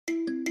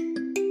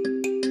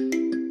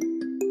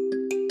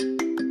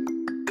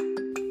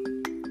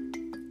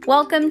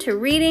Welcome to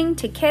Reading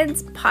to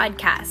Kids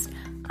podcast.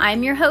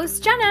 I'm your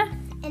host, Jenna.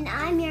 And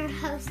I'm your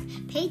host,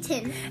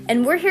 Peyton.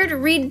 And we're here to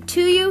read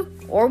to you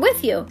or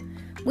with you.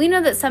 We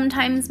know that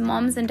sometimes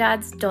moms and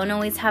dads don't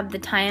always have the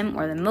time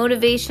or the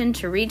motivation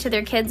to read to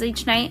their kids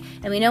each night,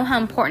 and we know how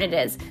important it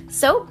is.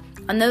 So,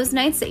 on those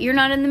nights that you're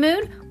not in the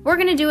mood, we're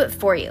going to do it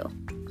for you.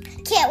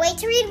 Can't wait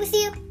to read with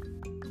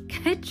you.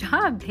 Good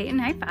job, Peyton.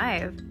 High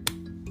five.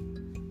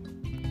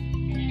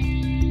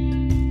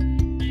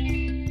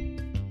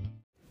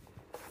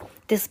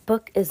 This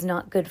book is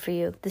not good for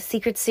you. The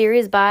Secret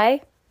Series by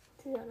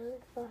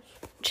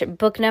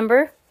book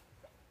number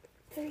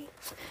 3.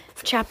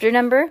 Chapter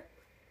number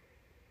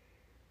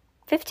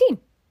 15.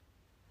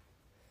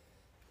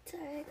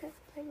 Sorry, I couldn't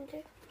find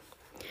it.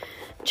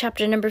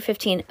 Chapter number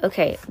 15.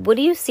 Okay, what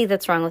do you see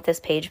that's wrong with this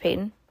page,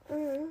 Peyton?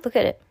 Look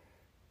at it.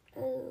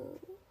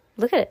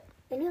 Look at it.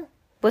 I know.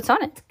 What's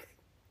on it?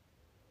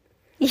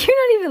 You're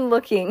not even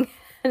looking.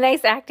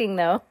 Nice acting,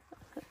 though.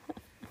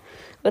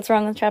 What's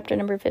wrong with chapter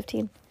number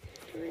 15?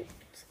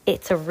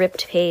 It's a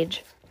ripped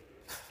page.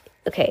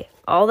 Okay,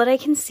 all that I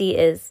can see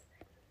is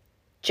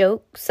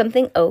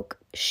something oak.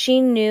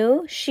 She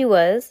knew she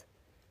was,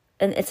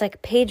 and it's like a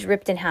page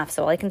ripped in half,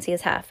 so all I can see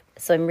is half.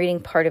 So I'm reading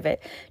part of it.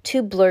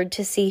 Too blurred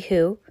to see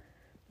who.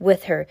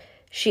 With her,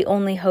 she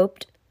only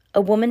hoped.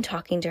 A woman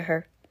talking to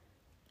her.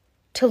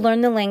 To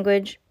learn the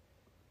language.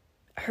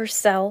 Her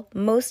cell,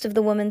 most of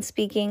the woman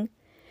speaking.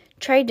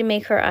 Tried to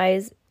make her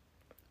eyes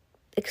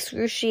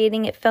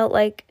excruciating. It felt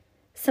like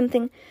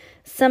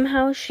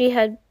somehow she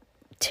had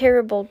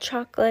terrible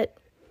chocolate.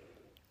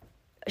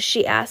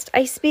 She asked,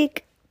 I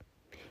speak.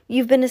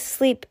 You've been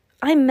asleep.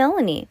 I'm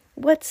Melanie.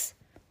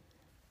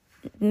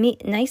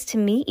 Nice to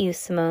meet you,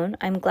 Simone.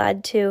 I'm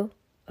glad to.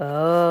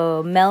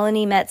 Oh,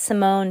 Melanie met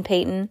Simone,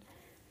 Peyton.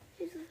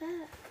 Who's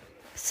that?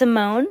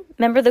 Simone,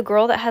 remember the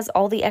girl that has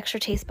all the extra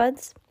taste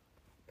buds?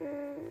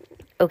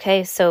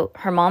 Okay, so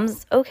her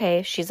mom's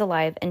okay. She's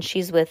alive, and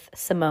she's with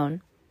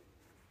Simone.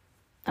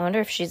 I wonder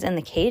if she's in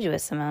the cage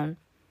with Simone.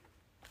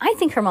 I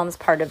think her mom's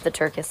part of the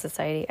Turkish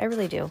Society. I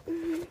really do.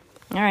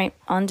 All right,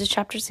 on to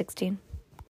chapter 16.